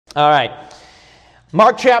All right.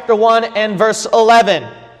 Mark chapter 1 and verse 11.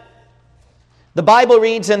 The Bible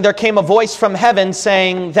reads, "And there came a voice from heaven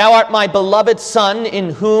saying, Thou art my beloved Son, in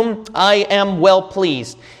whom I am well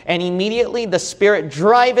pleased. And immediately the Spirit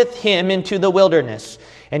driveth him into the wilderness.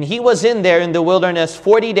 And he was in there in the wilderness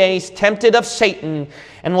 40 days, tempted of Satan,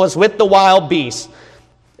 and was with the wild beasts.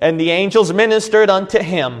 And the angels ministered unto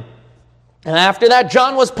him. And after that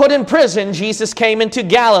John was put in prison, Jesus came into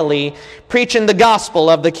Galilee, preaching the gospel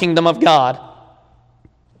of the kingdom of God,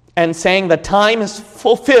 and saying, The time is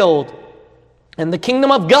fulfilled, and the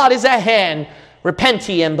kingdom of God is at hand. Repent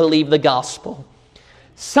ye and believe the gospel."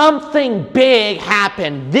 Something big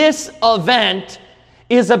happened. This event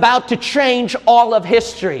is about to change all of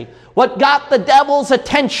history. What got the devil's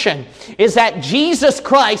attention is that Jesus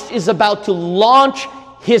Christ is about to launch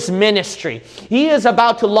his ministry. He is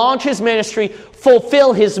about to launch his ministry,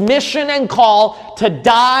 fulfill his mission and call to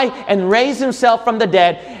die and raise himself from the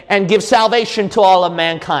dead and give salvation to all of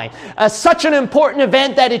mankind. Such an important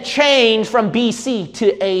event that it changed from BC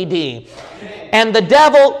to AD. And the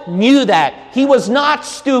devil knew that. He was not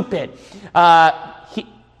stupid.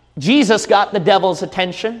 Jesus got the devil's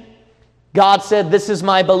attention. God said, "This is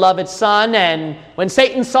my beloved Son." And when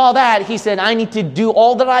Satan saw that, he said, "I need to do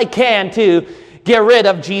all that I can to get rid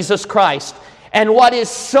of Jesus Christ." And what is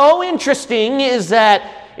so interesting is that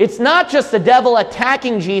it's not just the devil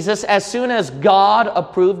attacking Jesus as soon as God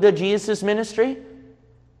approved of Jesus' ministry.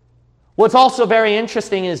 What's also very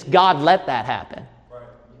interesting is God let that happen.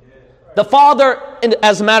 The Father,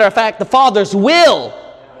 as a matter of fact, the Father's will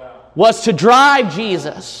was to drive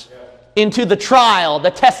Jesus into the trial,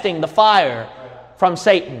 the testing, the fire from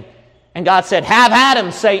Satan. And God said, "Have at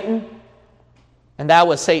him, Satan." And that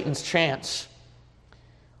was Satan's chance.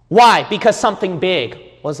 Why? Because something big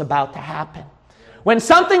was about to happen. When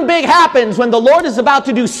something big happens, when the Lord is about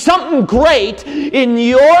to do something great in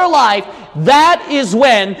your life, that is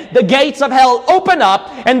when the gates of hell open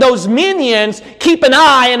up and those minions keep an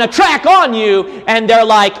eye and a track on you, and they're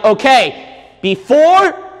like, okay,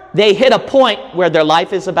 before they hit a point where their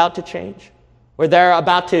life is about to change, where they're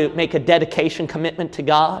about to make a dedication commitment to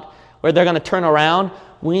God, where they're going to turn around,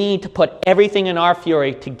 we need to put everything in our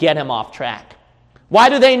fury to get him off track. Why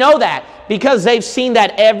do they know that? Because they've seen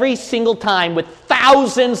that every single time with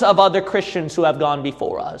thousands of other Christians who have gone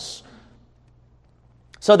before us.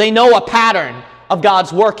 So they know a pattern of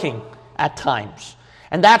God's working at times.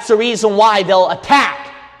 And that's the reason why they'll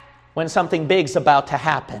attack when something big's about to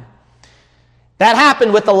happen. That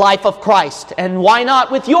happened with the life of Christ. And why not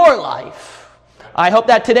with your life? I hope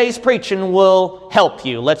that today's preaching will help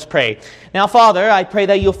you. Let's pray. Now, Father, I pray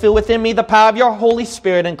that you'll fill within me the power of your Holy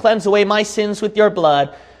Spirit and cleanse away my sins with your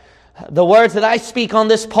blood. The words that I speak on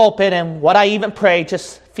this pulpit and what I even pray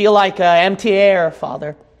just feel like empty air,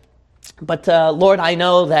 Father. But, Lord, I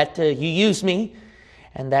know that you use me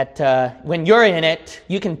and that when you're in it,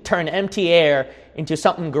 you can turn empty air into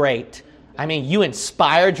something great. I mean, you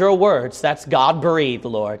inspired your words. That's God-breathed,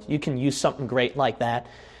 Lord. You can use something great like that.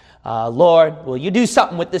 Lord, will you do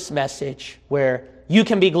something with this message where you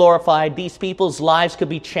can be glorified, these people's lives could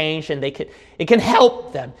be changed, and it can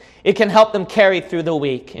help them. It can help them carry through the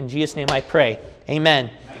week. In Jesus' name I pray. Amen.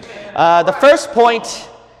 The first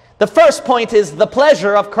point is the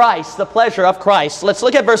pleasure of Christ. The pleasure of Christ. Let's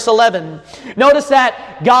look at verse 11. Notice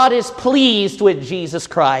that God is pleased with Jesus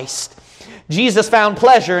Christ. Jesus found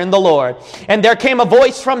pleasure in the Lord. And there came a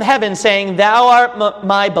voice from heaven saying, Thou art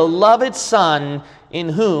my beloved Son, in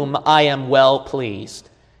whom I am well pleased.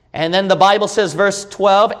 And then the Bible says, verse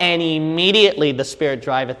 12, and immediately the Spirit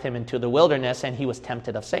driveth him into the wilderness, and he was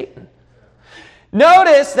tempted of Satan.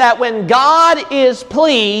 Notice that when God is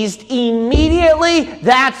pleased, immediately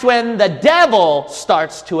that's when the devil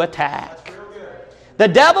starts to attack. The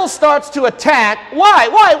devil starts to attack.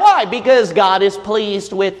 Why? Because God is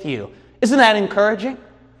pleased with you. Isn't that encouraging?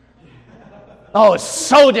 Oh, it's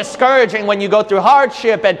so discouraging when you go through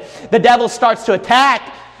hardship and the devil starts to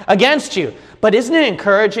attack against you. But isn't it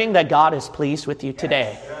encouraging that God is pleased with you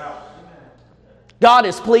today? God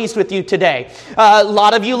is pleased with you today. A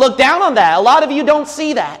lot of you look down on that. A lot of you don't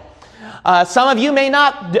see that. Some of you may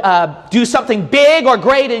not do something big or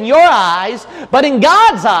great in your eyes, but in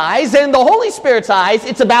God's eyes and the Holy Spirit's eyes,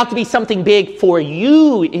 it's about to be something big for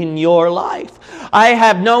you in your life. I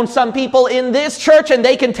have known some people in this church, and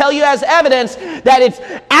they can tell you as evidence that it's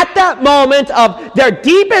at that moment of their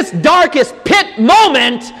deepest, darkest pit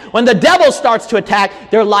moment when the devil starts to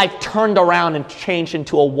attack, their life turned around and changed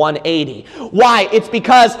into a 180. Why? It's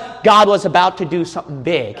because God was about to do something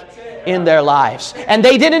big. in their lives. And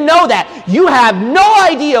they didn't know that. You have no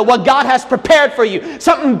idea what God has prepared for you.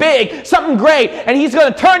 Something big, something great, and He's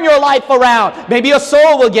going to turn your life around. Maybe a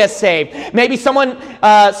soul will get saved. Maybe someone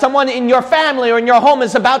in your family or in your home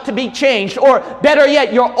is about to be changed. Or better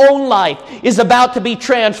yet, your own life is about to be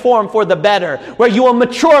transformed for the better, where you will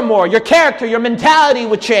mature more. Your character, your mentality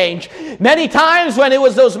would change. Many times when it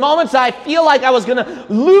was those moments I feel like I was going to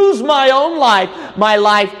lose my own life, my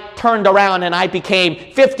life turned around and I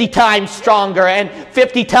became 50 times stronger and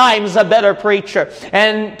 50 times a better preacher.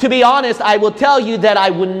 And to be honest, I will tell you that I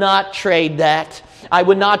would not trade that. I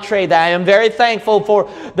would not trade that. I am very thankful for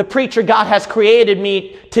the preacher God has created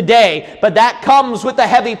me today. But that comes with a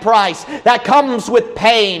heavy price. That comes with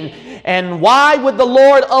pain. And why would the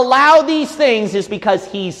Lord allow these things is because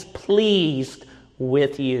He's pleased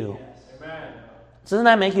with you. Amen. Doesn't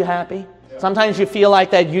that make you happy? Sometimes you feel like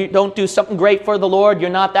that you don't do something great for the Lord. You're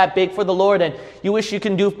not that big for the Lord, and you wish you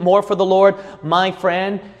can do more for the Lord. My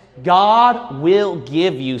friend, God will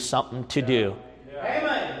give you something to do.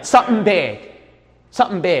 Amen. Something big.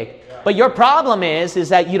 Something big. But your problem is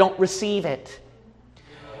that you don't receive it.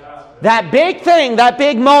 That big thing, that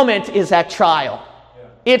big moment is that trial.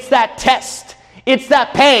 It's that test. It's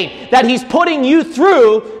that pain that He's putting you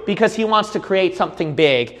through because He wants to create something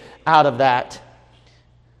big out of that.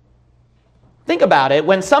 Think about it.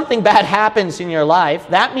 When something bad happens in your life,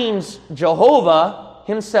 that means Jehovah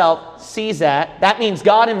Himself sees that. That means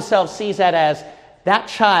God Himself sees that as that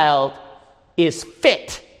child is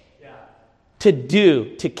fit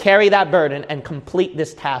to carry that burden and complete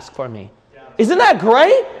this task for me. Isn't that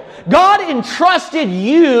great? God entrusted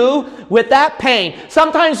you with that pain.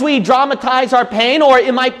 Sometimes we dramatize our pain, or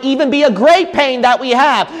it might even be a great pain that we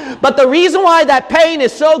have. But the reason why that pain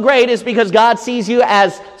is so great is because God sees you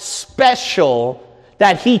as special,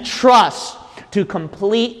 that He trusts to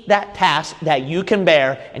complete that task that you can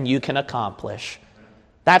bear and you can accomplish.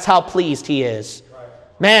 That's how pleased He is.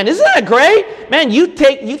 Man, isn't that great? Man, you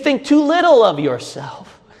think too little of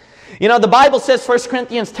yourself. You know, the Bible says, 1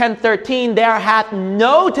 Corinthians 10:13, there hath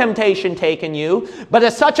no temptation taken you, but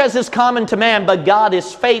as such as is common to man, but God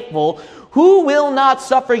is faithful, who will not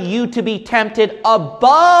suffer you to be tempted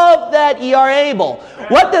above that ye are able.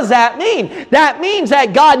 What does that mean? That means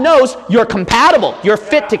that God knows you're compatible. You're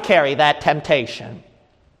fit to carry that temptation.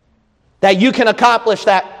 That you can accomplish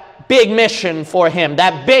that big mission for Him,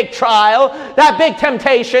 that big trial, that big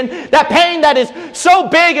temptation, that pain that is so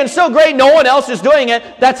big and so great no one else is doing it.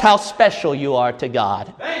 That's how special you are to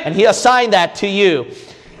God. And He assigned that to you.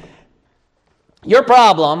 Your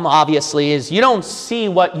problem, obviously, is you don't see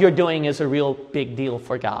what you're doing as a real big deal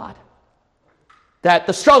for God. That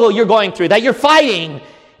the struggle you're going through, that you're fighting,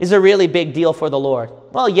 is a really big deal for the Lord.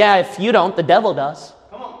 Well, yeah, if you don't, the devil does.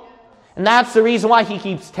 And that's the reason why he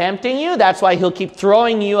keeps tempting you. That's why he'll keep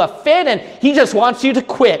throwing you a fit, and he just wants you to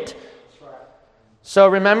quit. So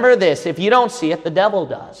remember this, if you don't see it, the devil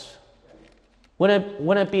does.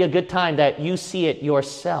 Wouldn't it be a good time that you see it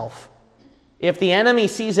yourself? If the enemy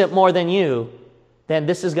sees it more than you, then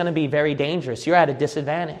this is going to be very dangerous. You're at a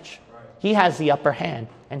disadvantage. He has the upper hand,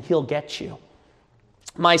 and he'll get you.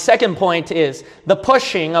 My second point is the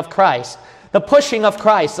pushing of Christ. The pushing of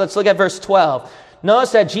Christ. Let's look at verse 12.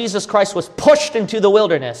 Notice that Jesus Christ was pushed into the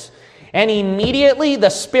wilderness, and immediately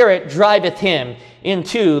the Spirit driveth Him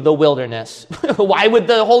into the wilderness. Why would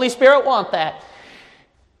the Holy Spirit want that?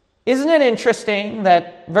 Isn't it interesting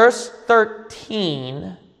that verse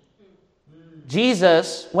 13,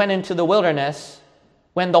 Jesus went into the wilderness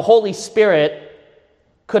when the Holy Spirit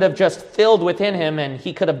could have just filled within Him, and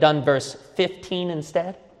He could have done verse 15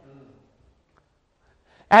 instead?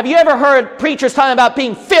 Have you ever heard preachers talking about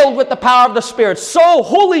being filled with the power of the Spirit? So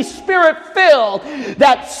Holy Spirit filled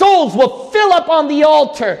that souls will fill up on the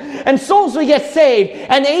altar and souls will get saved.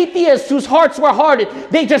 And atheists whose hearts were hardened,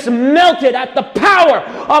 they just melted at the power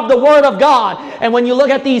of the Word of God. And when you look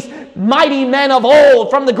at these mighty men of old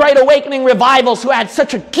from the Great Awakening revivals who had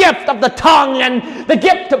such a gift of the tongue and the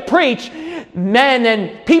gift to preach, men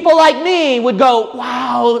and people like me would go,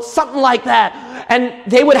 wow, something like that. And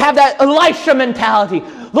they would have that Elisha mentality.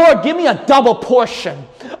 Lord, give me a double portion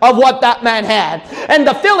of what that man had. And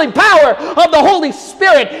the filling power of the Holy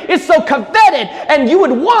Spirit is so coveted. And you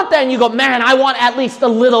would want that. And you go, man, I want at least a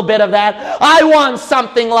little bit of that. I want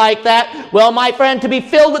something like that. Well, my friend, to be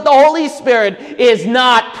filled with the Holy Spirit is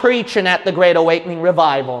not preaching at the Great Awakening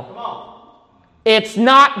Revival. Come on. It's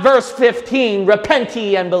not verse 15, repent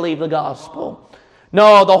ye and believe the gospel.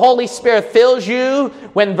 No, the Holy Spirit fills you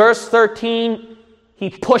when verse 13, He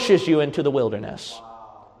pushes you into the wilderness.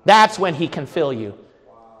 That's when He can fill you.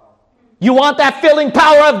 You want that filling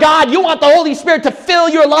power of God? You want the Holy Spirit to fill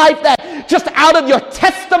your life, that that just out of your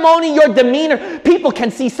testimony, your demeanor, people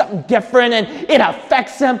can see something different and it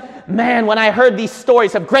affects them. Man, when I heard these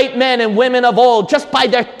stories of great men and women of old, just by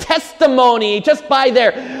their testimony, just by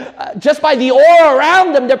the aura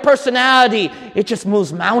around them, their personality, it just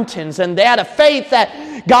moves mountains. And they had a faith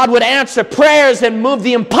that God would answer prayers and move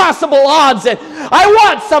the impossible odds. And I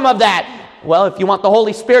want some of that. Well, if you want the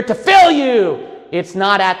Holy Spirit to fill you, it's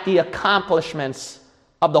not at the accomplishments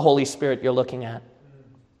of the Holy Spirit you're looking at.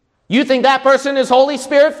 You think that person is Holy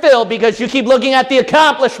Spirit filled because you keep looking at the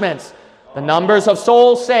accomplishments. The numbers of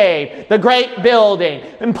souls saved, the great building,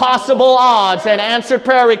 impossible odds, and answered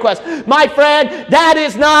prayer requests. My friend, that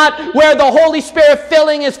is not where the Holy Spirit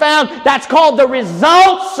filling is found. That's called the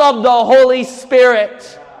results of the Holy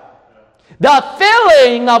Spirit. The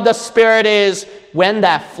filling of the Spirit is when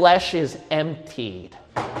that flesh is emptied.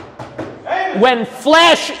 When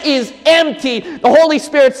flesh is emptied, the Holy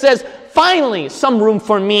Spirit says, finally, some room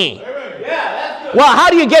for me. Well, how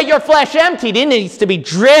do you get your flesh emptied? It needs to be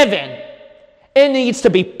driven. It needs to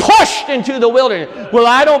be pushed into the wilderness. Well,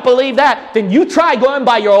 I don't believe that. Then you try going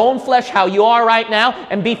by your own flesh, how you are right now,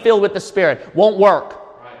 and be filled with the Spirit. Won't work.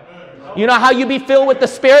 You know how you be filled with the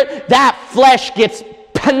Spirit? That flesh gets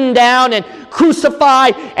pinned down and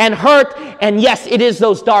crucified and hurt. And yes, it is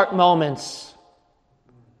those dark moments.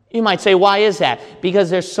 You might say, why is that? Because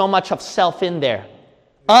there's so much of self in there.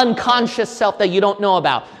 Unconscious self that you don't know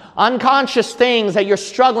about. Unconscious things that you're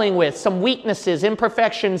struggling with. Some weaknesses,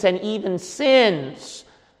 imperfections, and even sins.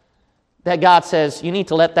 That God says, you need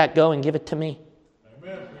to let that go and give it to me.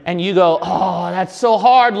 Amen. And you go, oh, that's so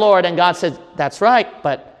hard, Lord. And God says, that's right,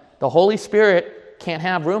 but the Holy Spirit can't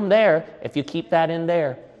have room there if you keep that in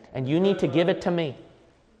there. And you need to give it to me.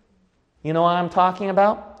 You know what I'm talking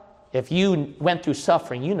about? If you went through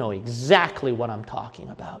suffering, you know exactly what I'm talking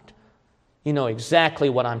about. You know exactly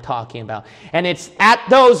what I'm talking about. And it's at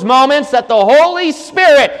those moments that the Holy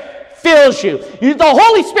Spirit fills you. The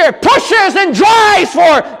Holy Spirit pushes and drives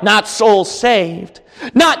for not souls saved,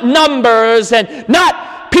 not numbers, and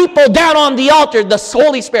not people down on the altar. The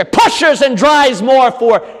Holy Spirit pushes and drives more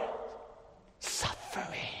for suffering.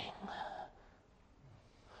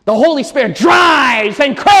 The Holy Spirit drives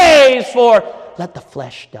and craves for let the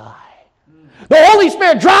flesh die. The Holy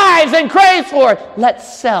Spirit drives and craves for let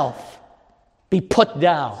self be put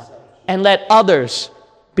down and let others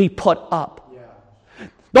be put up.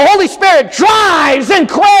 The Holy Spirit drives and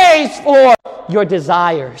craves for your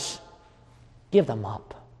desires. Give them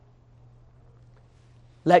up.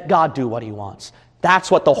 Let God do what He wants.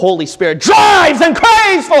 That's what the Holy Spirit drives and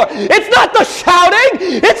craves for. It's not the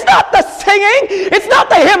shouting. It's not the singing. It's not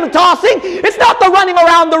the hymn tossing. It's not the running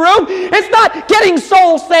around the room. It's not getting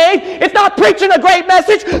souls saved. It's not preaching a great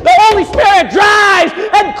message. The Holy Spirit drives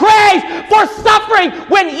and craves for suffering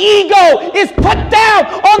when ego is put down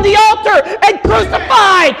on the altar and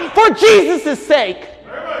crucified for Jesus' sake.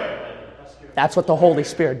 That's what the Holy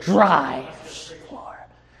Spirit drives for.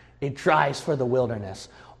 It drives for the wilderness.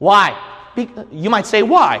 Why? You might say,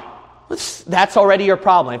 why? That's already your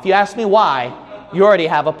problem. If you ask me why, you already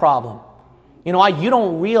have a problem. You know why? You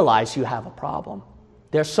don't realize you have a problem.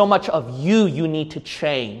 There's so much of you need to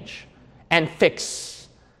change and fix.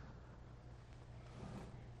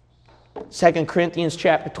 2 Corinthians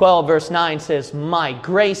chapter 12, verse 9 says, my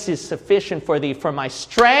grace is sufficient for thee, for my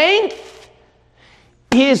strength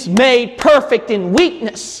is made perfect in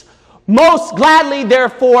weakness. Most gladly,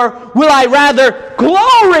 therefore, will I rather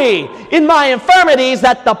glory in my infirmities,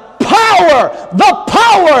 that the power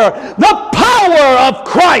of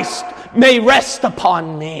Christ may rest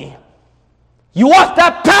upon me. You want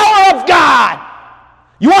that power of God?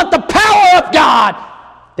 You want the power of God?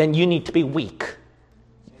 Then you need to be weak.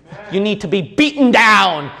 Amen. You need to be beaten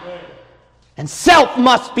down. And self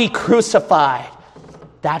must be crucified.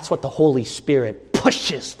 That's what the Holy Spirit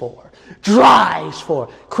pushes for. Drives for,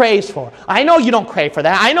 craves for. I know you don't crave for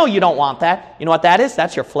that. I know you don't want that. You know what that is?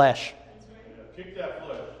 That's your flesh. Kick that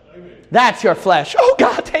flesh. That's your flesh. Oh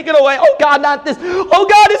God, take it away. Oh God, not this. Oh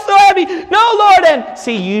God, it's so heavy. No, Lord. And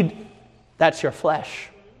see, that's your flesh.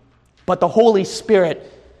 But the Holy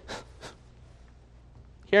Spirit,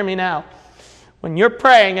 hear me now. When you're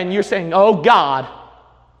praying and you're saying, oh God,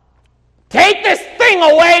 take this thing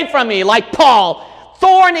away from me, like Paul,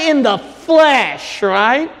 thorn in the flesh,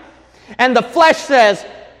 right? And the flesh says,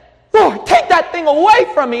 Lord, take that thing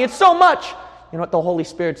away from me. It's so much. You know what the Holy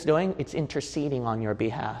Spirit's doing? It's interceding on your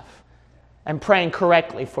behalf and praying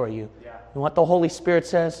correctly for you. Yeah. You know what the Holy Spirit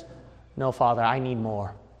says? No, Father, I need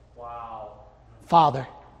more. Wow. Father,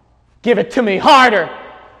 give it to me harder.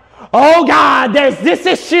 Oh God, there's this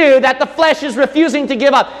issue that the flesh is refusing to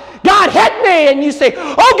give up. God, hit me. And you say,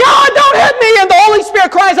 oh God, don't hit me. And the Holy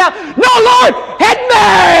Spirit cries out, no, Lord, hit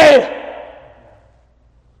me.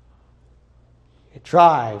 It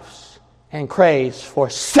drives and craves for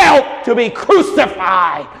self to be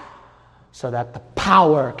crucified so that the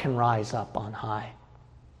power can rise up on high.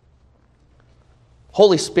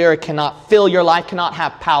 Holy Spirit cannot fill your life, cannot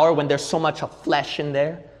have power when there's so much of flesh in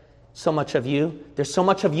there, so much of you. There's so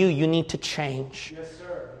much of you, you need to change. Yes,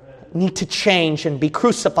 sir. Need to change and be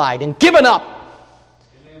crucified and given up.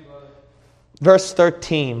 Amen, verse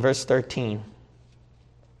 13.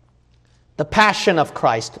 The passion of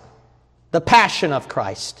Christ. The passion of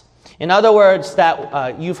Christ. In other words,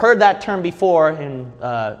 that you've heard that term before in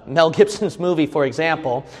Mel Gibson's movie, for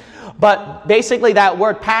example. But basically that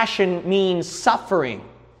word passion means suffering.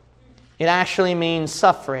 It actually means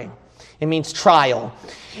suffering. It means trial.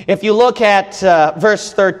 If you look at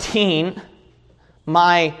verse 13,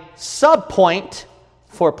 my subpoint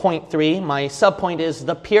for point 3, my subpoint is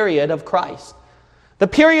the period of Christ. The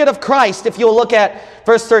period of Christ, if you'll look at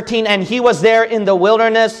verse 13, and he was there in the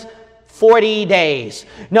wilderness 40 days.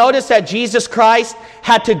 Notice that Jesus Christ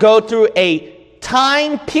had to go through a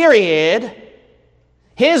time period,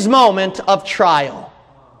 his moment of trial.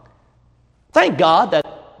 Thank God that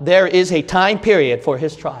there is a time period for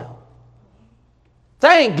his trial.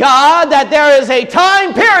 Thank God that there is a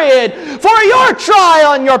time period for your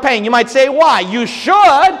trial and your pain. You might say, why? You should.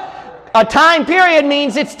 A time period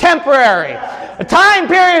means it's temporary. A time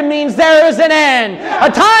period means there is an end. A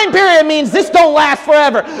time period means this don't last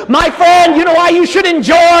forever. My friend, you know why you should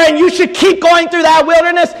enjoy and you should keep going through that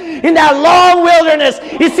wilderness? In that long wilderness,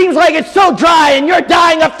 it seems like it's so dry and you're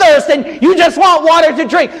dying of thirst and you just want water to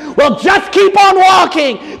drink. Well, just keep on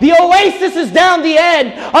walking. The oasis is down the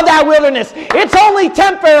end of that wilderness. It's only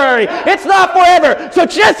temporary. It's not forever. So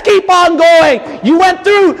just keep on going. You went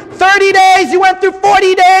through 30 days. You went through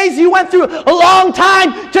 40 days. You went through a long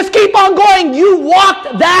time. Just keep on going. You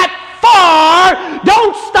walked that far.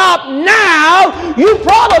 Don't stop now. You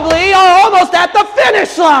probably are almost at the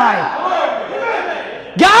finish line.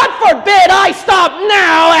 God forbid I stop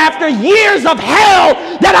now after years of hell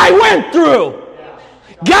that I went through.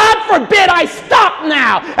 God forbid I stop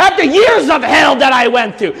now after years of hell that I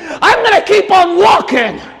went through. I'm going to keep on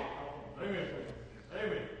walking.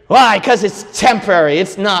 Why? Because it's temporary.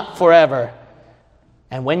 It's not forever.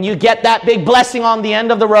 And when you get that big blessing on the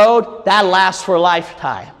end of the road, that lasts for a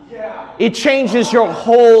lifetime. It changes your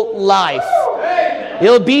whole life.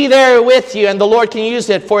 It'll be there with you, and the Lord can use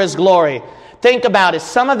it for His glory. Think about it.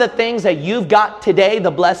 Some of the things that you've got today,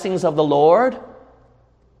 the blessings of the Lord,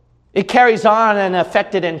 it carries on and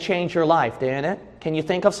affected and changed your life, didn't it? Can you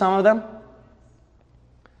think of some of them?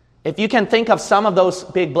 If you can think of some of those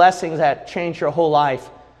big blessings that changed your whole life,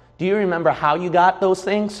 do you remember how you got those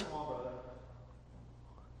things?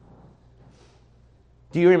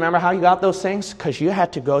 Do you remember how you got those things? Because you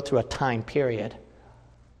had to go through a time period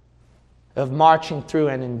of marching through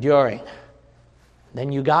and enduring.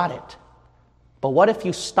 Then you got it. But what if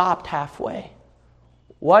you stopped halfway?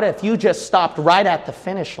 What if you just stopped right at the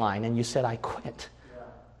finish line and you said, I quit?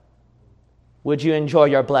 Would you enjoy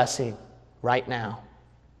your blessing right now?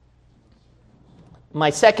 My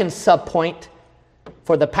second subpoint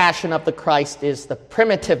for the passion of the Christ is the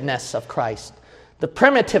primitiveness of Christ. The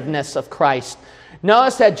primitiveness of Christ.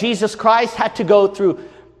 Notice that Jesus Christ had to go through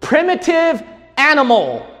primitive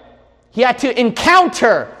animal. He had to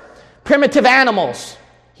encounter primitive animals.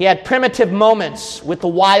 He had primitive moments with the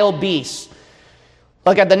wild beasts.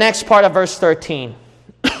 Look at the next part of verse 13.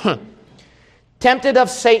 Tempted of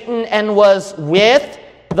Satan and was with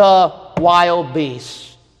the wild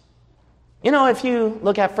beasts. You know, if you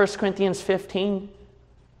look at 1 Corinthians 15,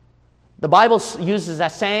 the Bible uses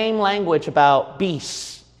that same language about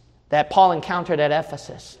beasts that Paul encountered at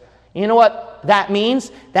Ephesus. You know what that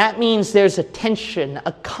means? That means there's a tension,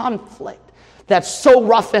 a conflict that's so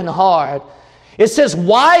rough and hard. It says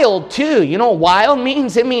wild too. You know what wild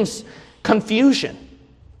means? It means confusion.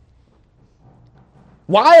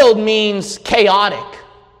 Wild means chaotic.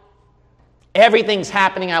 Everything's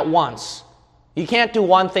happening at once. You can't do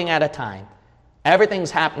one thing at a time.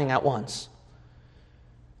 Everything's happening at once.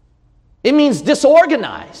 It means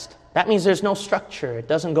disorganized. That means there's no structure. It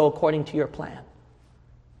doesn't go according to your plan.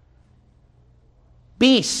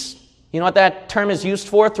 Beast. You know what that term is used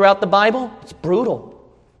for throughout the Bible? It's brutal.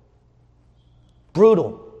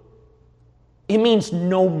 Brutal. It means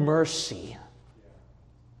no mercy.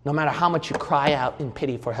 No matter how much you cry out in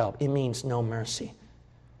pity for help, it means no mercy.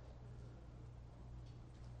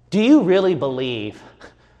 Do you really believe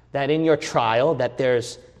that in your trial that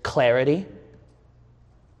there's clarity?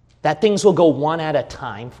 That things will go one at a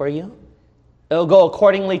time for you? it'll go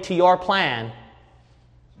accordingly to your plan,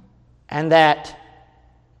 and that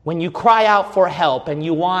when you cry out for help and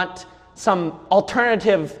you want some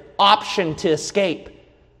alternative option to escape,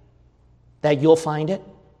 that you'll find it.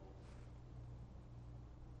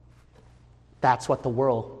 That's what the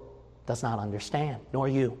world does not understand, nor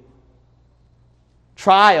you.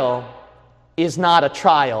 Trial is not a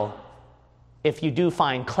trial if you do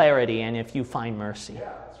find clarity and if you find mercy. Yeah,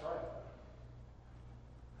 that's right.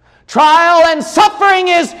 Trial and suffering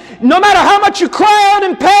is, no matter how much you cry out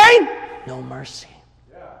in pain, no mercy.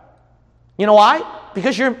 Yeah. You know why?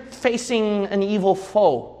 Because you're facing an evil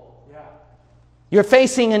foe. Yeah. You're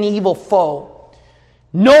facing an evil foe.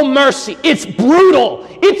 No mercy. It's brutal.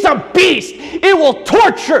 It's a beast. It will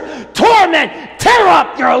torture, torment, tear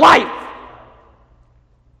up your life.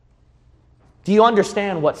 Do you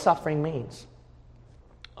understand what suffering means?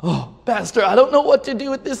 Oh, Pastor, I don't know what to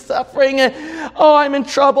do with this suffering. Oh, I'm in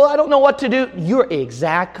trouble. I don't know what to do. You're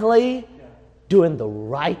exactly doing the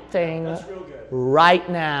right thing right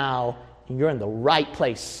now. You're in the right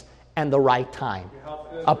place and the right time.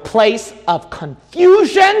 A place of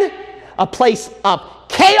confusion, a place of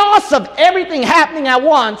chaos of everything happening at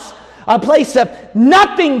once, a place of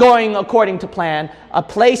nothing going according to plan, a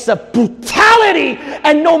place of brutality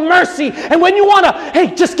and no mercy. And when you want to,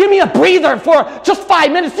 hey, just give me a breather for just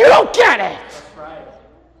 5 minutes, you don't get it. That's right.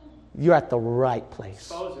 You're at the right place.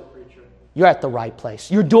 Expose it, preacher. You're at the right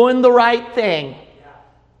place. You're doing the right thing.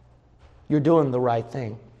 You're doing the right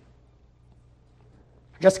thing.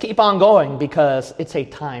 Just keep on going because it's a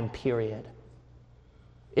time period.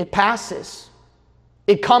 It passes.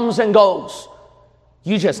 It comes and goes.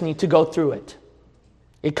 You just need to go through it.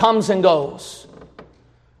 It comes and goes.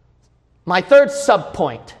 My third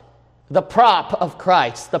subpoint, the prop of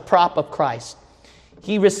Christ, the prop of Christ.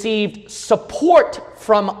 He received support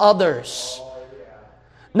from others.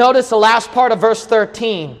 Notice the last part of verse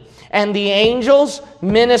 13. And the angels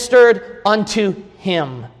ministered unto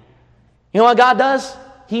him. You know what God does?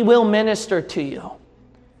 He will minister to you.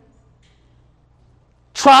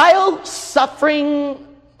 Trial, suffering,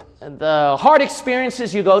 the hard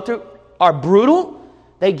experiences you go through are brutal.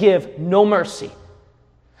 They give no mercy.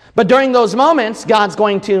 But during those moments, God's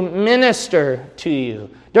going to minister to you.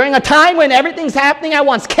 During a time when everything's happening at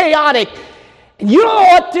once, chaotic, you don't know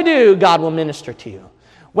what to do, God will minister to you.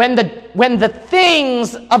 When the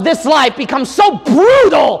things of this life become so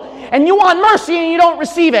brutal and you want mercy and you don't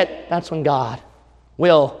receive it, that's when God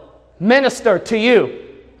will minister to you.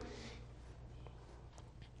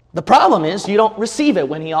 The problem is you don't receive it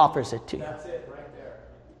when He offers it to you. That's it right there.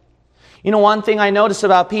 You know, one thing I notice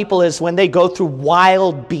about people is when they go through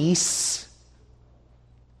wild beasts,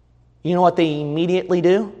 you know what they immediately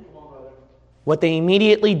do? What they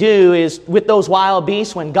immediately do is, with those wild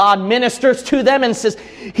beasts, when God ministers to them and says,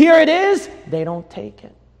 here it is, they don't take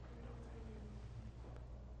it.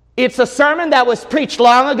 It's a sermon that was preached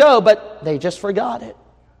long ago, but they just forgot it.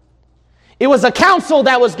 It was a counsel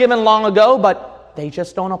that was given long ago, but they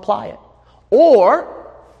just don't apply it.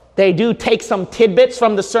 Or they do take some tidbits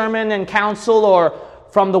from the sermon and counsel or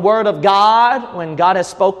from the Word of God when God has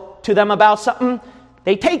spoke to them about something.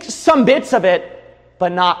 They take some bits of it,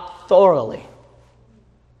 but not thoroughly.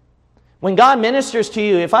 When God ministers to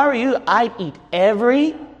you, if I were you, I'd eat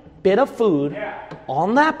every bit of food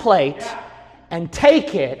on that plate and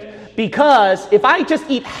take it, because if I just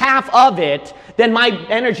eat half of it, then my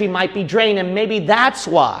energy might be drained, and maybe that's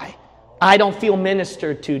why I don't feel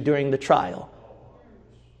ministered to during the trial.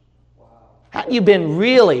 Have you been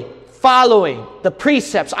really following the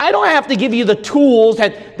precepts? I don't have to give you the tools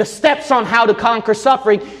and the steps on how to conquer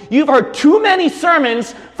suffering. You've heard too many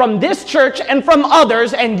sermons from this church and from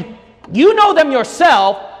others, and you know them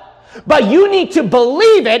yourself, but you need to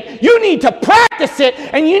believe it, you need to practice it,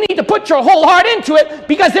 and you need to put your whole heart into it,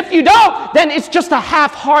 because if you don't, then it's just a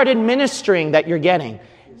half-hearted ministering that you're getting.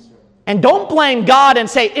 And don't blame God and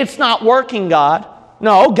say, it's not working, God.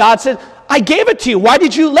 No, God said, I gave it to you. Why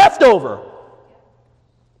did you leftover?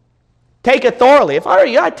 Take it thoroughly. If I were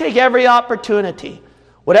you, I'd take every opportunity.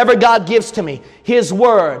 Whatever God gives to me, His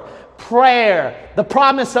Word, prayer, the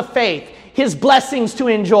promise of faith, His blessings to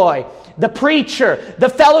enjoy, the preacher, the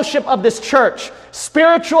fellowship of this church,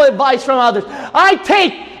 spiritual advice from others. I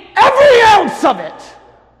take every ounce of it.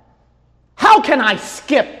 How can I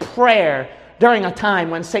skip prayer during a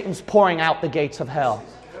time when Satan's pouring out the gates of hell?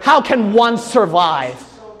 How can one survive?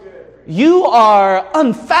 You are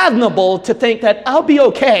unfathomable to think that I'll be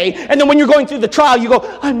okay, and then when you're going through the trial, you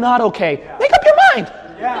go, I'm not okay. Make up your mind.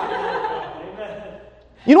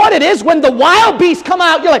 You know what it is? When the wild beasts come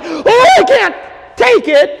out, you're like, oh, I can't take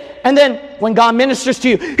it. And then when God ministers to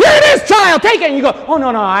you, here it is, child, take it. And you go, oh, no,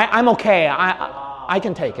 I'm okay. I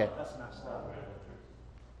can take it.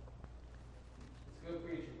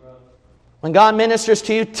 When God ministers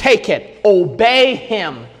to you, take it. Obey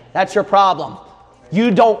Him. That's your problem. You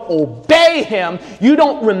don't obey Him. You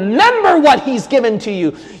don't remember what He's given to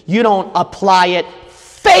you. You don't apply it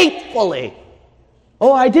faithfully.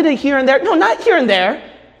 Oh, I did it here and there. No, not here and there.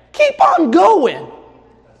 Keep on going.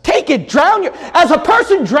 Take it. As a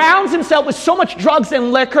person drowns himself with so much drugs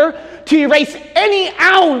and liquor to erase any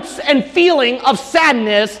ounce and feeling of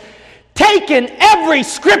sadness, taken every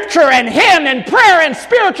scripture and hymn and prayer and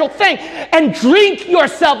spiritual thing and drunk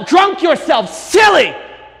yourself silly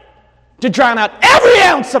to drown out every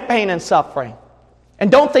ounce of pain and suffering.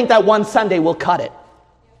 And don't think that one Sunday will cut it.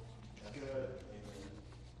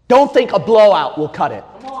 Don't think a blowout will cut it.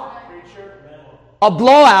 A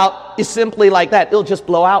blowout is simply like that. It'll just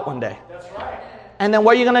blow out one day. That's right. And then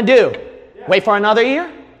what are you going to do? Wait for another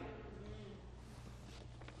year?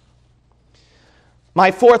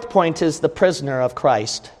 My fourth point is the prisoner of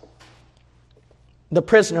Christ. The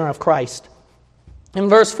prisoner of Christ. In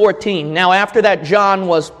verse 14, now after that John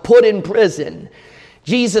was put in prison,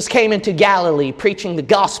 Jesus came into Galilee preaching the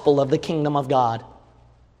gospel of the kingdom of God.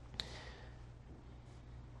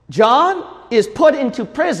 John is put into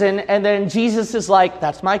prison, and then Jesus is like,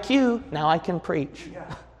 that's my cue, now I can preach.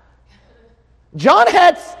 Yeah. John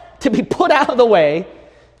had to be put out of the way.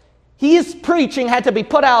 His preaching had to be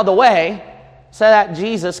put out of the way so that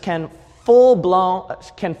Jesus can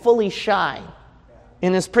fully shine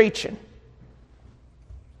in his preaching.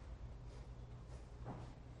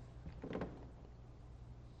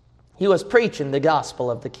 He was preaching the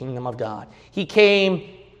gospel of the kingdom of God. He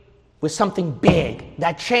came with something big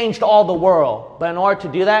that changed all the world. But in order to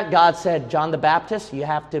do that, God said, John the Baptist, you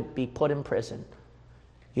have to be put in prison.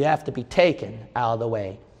 You have to be taken out of the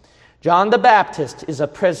way. John the Baptist is a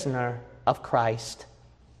prisoner of Christ.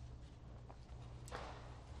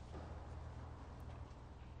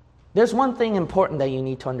 There's one thing important that you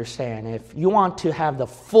need to understand. If you want to have the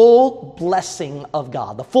full blessing of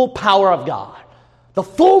God, the full power of God, the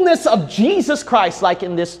fullness of Jesus Christ, like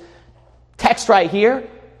in this text right here,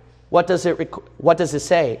 what does it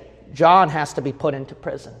say? John has to be put into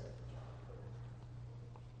prison.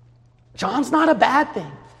 John's not a bad thing.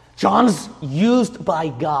 John's used by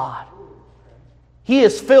God. He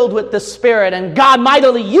is filled with the Spirit, and God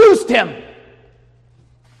mightily used him.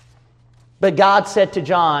 But God said to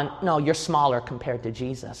John, no, you're smaller compared to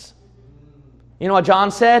Jesus. You know what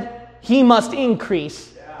John said? He must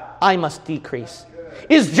increase, I must decrease.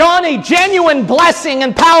 Is John a genuine blessing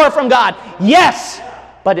and power from God? Yes.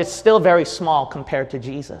 But it's still very small compared to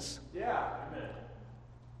Jesus. Yeah.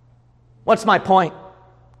 What's my point?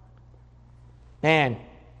 Man,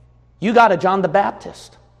 you got a John the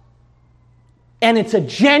Baptist. And it's a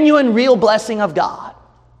genuine, real blessing of God.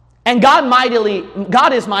 And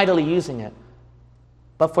God is mightily using it.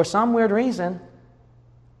 But for some weird reason,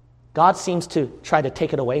 God seems to try to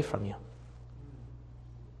take it away from you.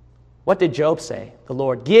 What did Job say? The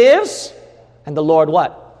Lord gives, and the Lord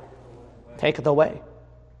what? Taketh away.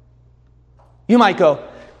 You might go,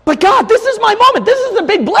 but God, this is my moment. This is the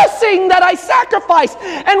big blessing that I sacrificed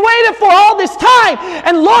and waited for all this time.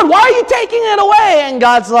 And Lord, why are you taking it away? And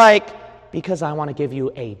God's like, because I want to give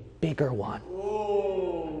you a bigger one.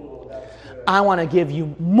 I want to give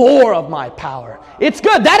you more of my power. It's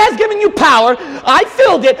good. That has given you power. I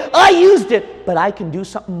filled it. I used it. But I can do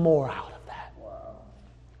something more out of that.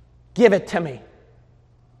 Give it to me.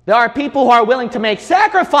 There are people who are willing to make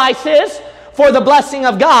sacrifices for the blessing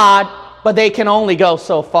of God, but they can only go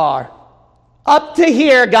so far. Up to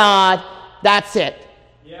here, God, that's it.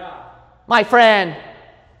 Yeah. My friend,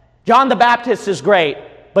 John the Baptist is great,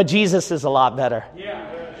 but Jesus is a lot better. Yeah.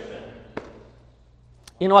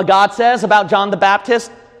 You know what God says about John the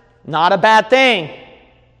Baptist? Not a bad thing.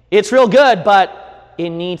 It's real good, but it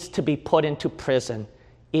needs to be put into prison.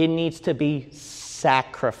 It needs to be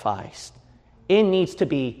sacrificed. It needs to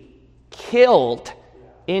be killed.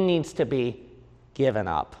 It needs to be given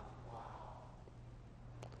up.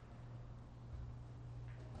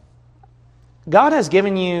 God has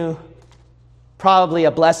given you probably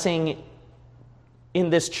a blessing in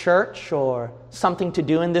this church, or something to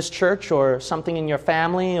do in this church, or something in your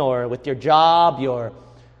family, or with your job, your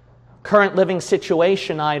current living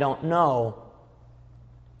situation, I don't know.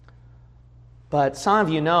 But some of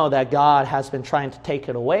you know that God has been trying to take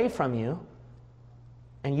it away from you,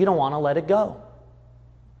 and you don't want to let it go.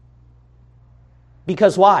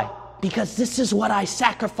 Because why? Because this is what I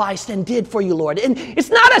sacrificed and did for you, Lord. And it's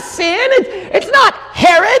not a sin. It's not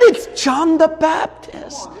Herod. It's John the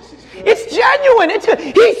Baptist. It's genuine.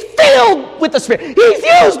 He's filled with the Spirit. He's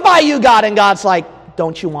used by you, God. And God's like,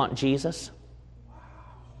 don't you want Jesus?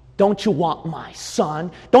 Don't you want my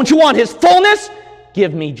son? Don't you want his fullness?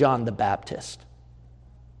 Give me John the Baptist.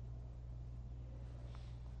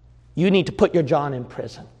 You need to put your John in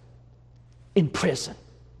prison. In prison.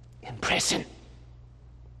 In prison.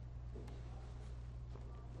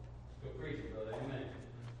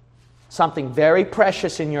 Something very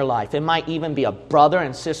precious in your life. It might even be a brother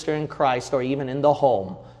and sister in Christ, or even in the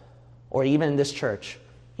home, or even in this church.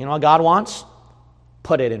 You know what God wants?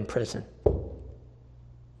 Put it in prison.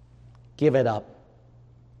 Give it up.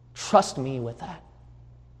 Trust me with that.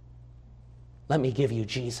 Let me give you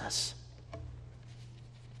Jesus.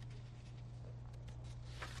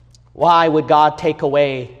 Why would God take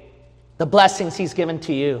away the blessings He's given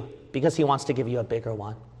to you? Because He wants to give you a bigger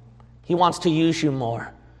one. He wants to use you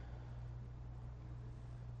more.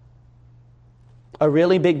 A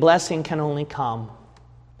really big blessing can only come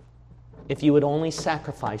if you would only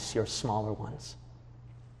sacrifice your smaller ones.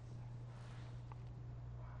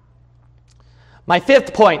 My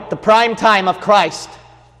fifth point, the prime time of Christ.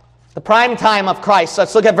 The prime time of Christ.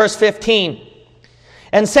 Let's look at verse 15.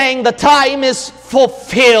 And saying, the time is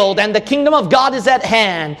fulfilled and the kingdom of God is at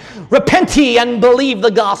hand. Repent ye and believe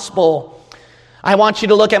the gospel. I want you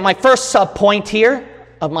to look at my first sub-point here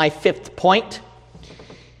of my fifth point.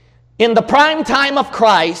 In the prime time of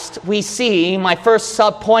Christ, we see, my first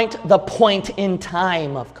sub-point, the point in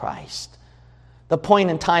time of Christ. The point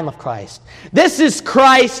in time of Christ. This is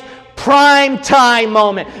Christ's prime time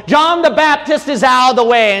moment. John the Baptist is out of the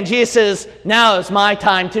way, and Jesus says, now is my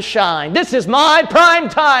time to shine. This is my prime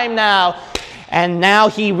time now. And now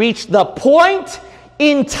He reached the point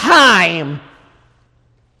in time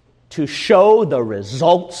to show the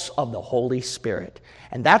results of the Holy Spirit.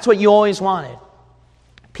 And that's what you always wanted.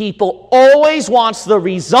 People always wants the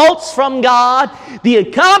results from God, the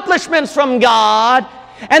accomplishments from God,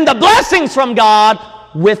 and the blessings from God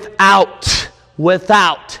without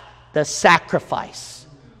the sacrifice,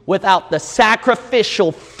 without the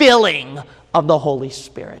sacrificial filling of the Holy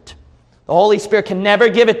Spirit. The Holy Spirit can never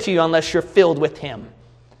give it to you unless you're filled with Him.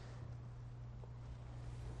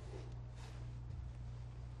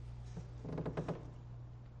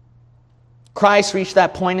 Christ reached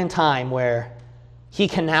that point in time where He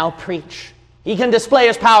can now preach. He can display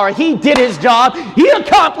His power. He did His job. He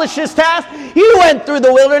accomplished His task. He went through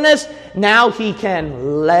the wilderness. Now He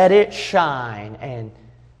can let it shine and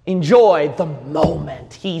enjoy the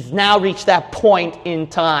moment. He's now reached that point in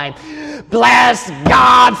time. Bless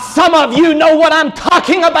God. Some of you know what I'm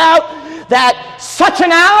talking about. That such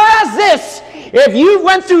an hour as this, if you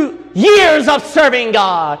went through years of serving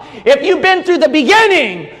God, if you've been through the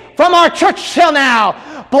beginning from our church till now,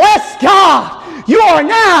 bless God. You are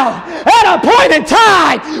now at a point in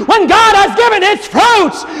time when God has given its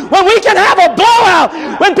fruits, when we can have a blowout,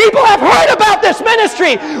 when people have heard about this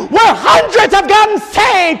ministry, where hundreds have gotten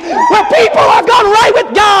saved, where people have gone right with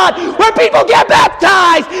God, where people get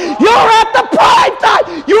baptized. You're at the prime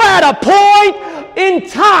time. You're at a point in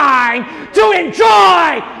time to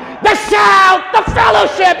enjoy the shout, the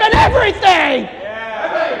fellowship, and everything.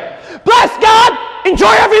 Bless God.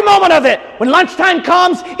 Enjoy every moment of it. When lunchtime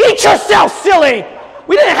comes, eat yourself silly.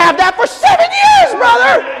 We didn't have that for 7 years,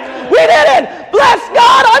 brother. We didn't. Bless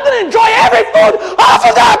God, I'm going to enjoy every food off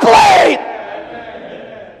of that plate.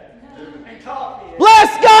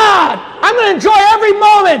 Bless God, I'm going to enjoy every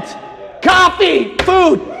moment. Coffee,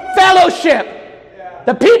 food, fellowship.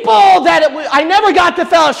 The people that I never got to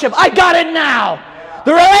fellowship, I got it now.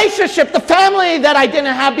 The relationship, the family that I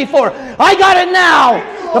didn't have before, I got it now.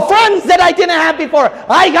 The friends that I didn't have before,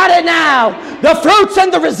 I got it now. The fruits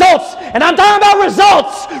and the results. And I'm talking about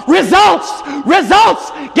results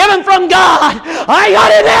given from God. I got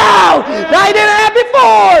it now. That I didn't have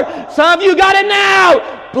before. Some of you got it now.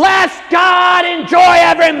 Bless God. Enjoy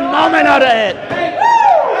every moment of it.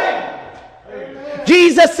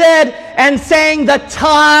 Jesus said, and saying, the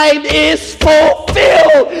time is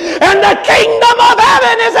fulfilled and the kingdom of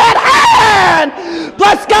heaven is at hand.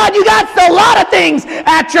 Bless God, you got a lot of things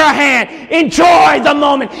at your hand. Enjoy the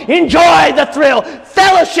moment. Enjoy the thrill.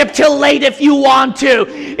 Fellowship till late if you want to.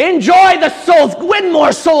 Enjoy the souls. Win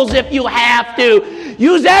more souls if you have to.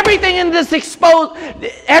 Use everything in this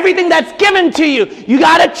everything that's given to you. You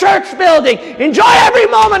got a church building. Enjoy every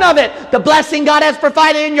moment of it. The blessing God has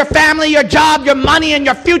provided in your family, your job, your money, and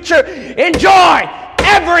your future. Enjoy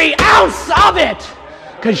every ounce of it.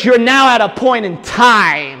 Because you're now at a point in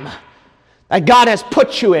time that God has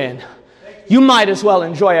put you in. You might as well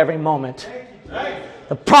enjoy every moment.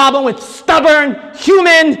 The problem with stubborn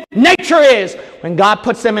human nature is when God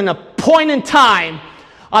puts them in a point in time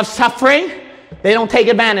of suffering, they don't take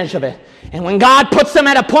advantage of it. And when God puts them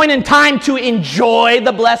at a point in time to enjoy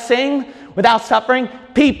the blessing without suffering,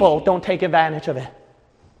 people don't take advantage of it.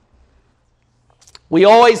 We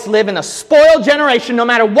always live in a spoiled generation. No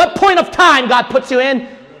matter what point of time God puts you in,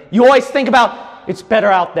 you always think about, it's better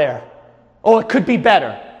out there. Oh, it could be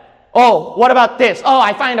better. Oh, what about this? Oh,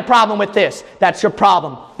 I find a problem with this. That's your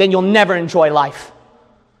problem. Then you'll never enjoy life.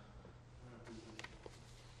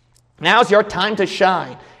 Now's your time to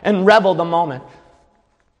shine and revel the moment.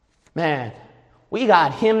 Man, we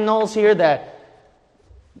got hymnals here that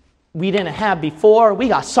we didn't have before. We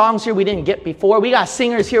got songs here we didn't get before. We got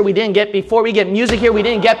singers here we didn't get before. We get music here we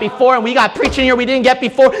didn't get before. And we got preaching here we didn't get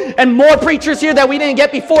before. And more preachers here that we didn't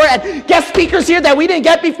get before. And guest speakers here that we didn't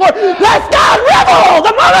get before. Let's God revel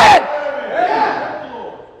the moment!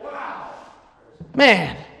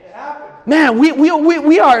 Man,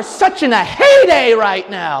 we are such in a heyday right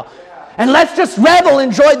now. And let's just revel,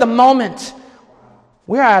 enjoy the moment.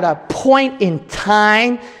 We're at a point in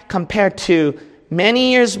time compared to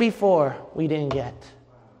many years before we didn't get.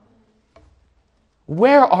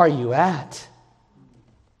 Where are you at?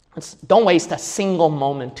 Don't waste a single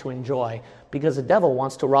moment to enjoy, because the devil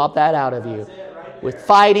wants to rob that out of you with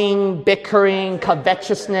fighting, bickering,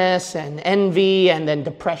 covetousness, and envy, and then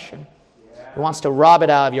depression. He wants to rob it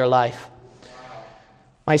out of your life.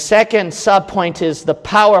 My second subpoint is the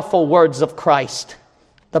powerful words of Christ.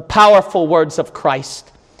 The powerful words of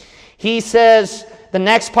Christ. He says, the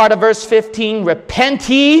next part of verse 15, repent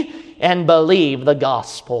ye and believe the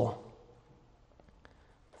gospel.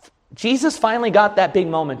 Jesus finally got that big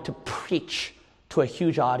moment to preach to a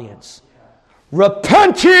huge audience.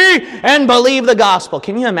 Repent ye and believe the gospel.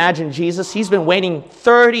 Can you imagine Jesus? He's been waiting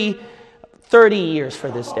 30 years for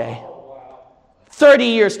this day. 30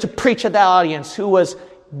 years to preach at that audience who was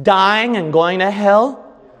dying and going to hell,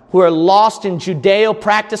 who are lost in Judeo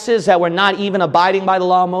practices that were not even abiding by the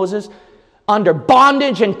law of Moses, under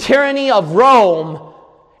bondage and tyranny of Rome,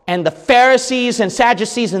 and the Pharisees and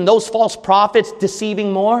Sadducees and those false prophets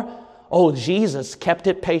deceiving more. Oh, Jesus kept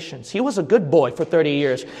it patience. He was a good boy for 30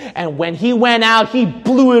 years. And when he went out, he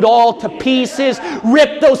blew it all to pieces,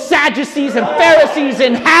 ripped those Sadducees and Pharisees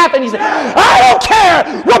in half, and he said, I don't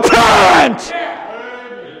care, repent!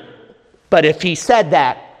 But if he said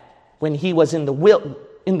that when he was in the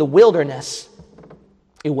wilderness,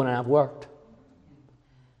 it wouldn't have worked.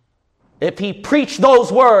 If he preached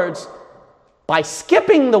those words by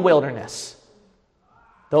skipping the wilderness,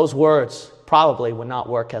 those words probably would not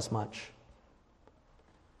work as much.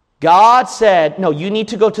 God said, no, you need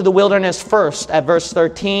to go to the wilderness first at verse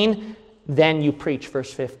 13, then you preach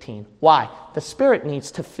verse 15. Why? The Spirit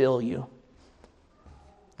needs to fill you.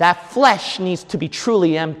 That flesh needs to be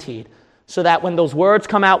truly emptied, so that when those words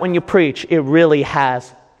come out when you preach, it really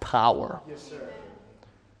has power. Yes, sir.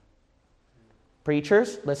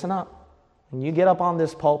 Preachers, listen up. When you get up on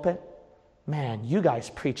this pulpit, man, you guys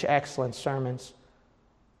preach excellent sermons.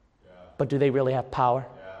 Yeah. But do they really have power?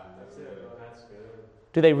 Yeah, that's good.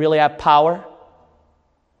 Do they really have power?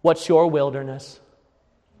 What's your wilderness?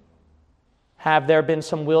 Have there been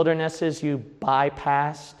some wildernesses you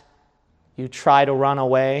bypassed? You try to run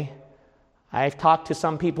away? I've talked to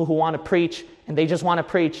some people who want to preach, and they just want to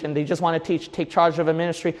preach, and they just want to teach, take charge of a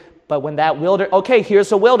ministry. But when that okay,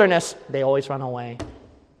 here's a wilderness, they always run away.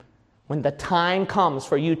 When the time comes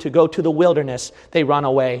for you to go to the wilderness, they run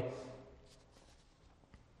away.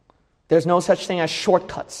 There's no such thing as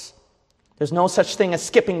shortcuts. There's no such thing as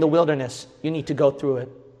skipping the wilderness. You need to go through it.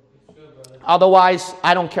 Otherwise,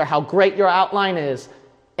 I don't care how great your outline is,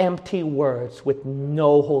 empty words with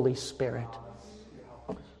no Holy Spirit.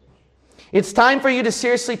 It's time for you to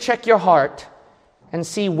seriously check your heart and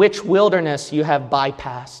see which wilderness you have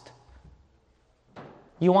bypassed.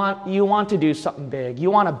 You want to do something big.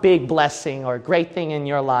 You want a big blessing or a great thing in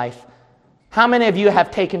your life. How many of you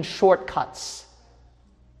have taken shortcuts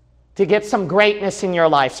to get some greatness in your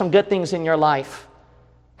life, some good things in your life?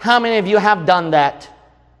 How many of you have done that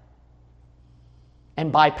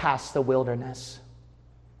and bypassed the wilderness?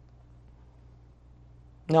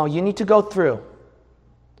 No, you need to go through.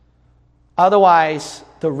 Otherwise,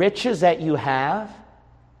 the riches that you have,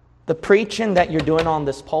 the preaching that you're doing on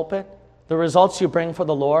this pulpit, the results you bring for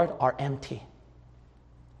the Lord are empty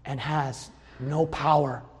and has no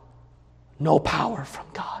power from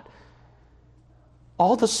God.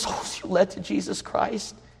 All the souls you led to Jesus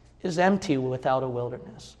Christ is empty without a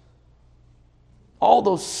wilderness. All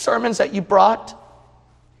those sermons that you brought,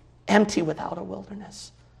 empty without a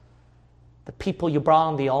wilderness. The people you brought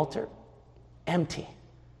on the altar, empty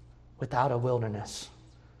without a wilderness.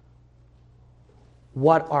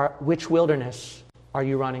 Which wilderness are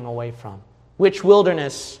you running away from? Which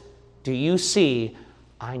wilderness do you see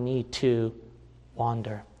I need to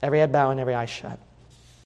wander? Every head bow and every eye shut.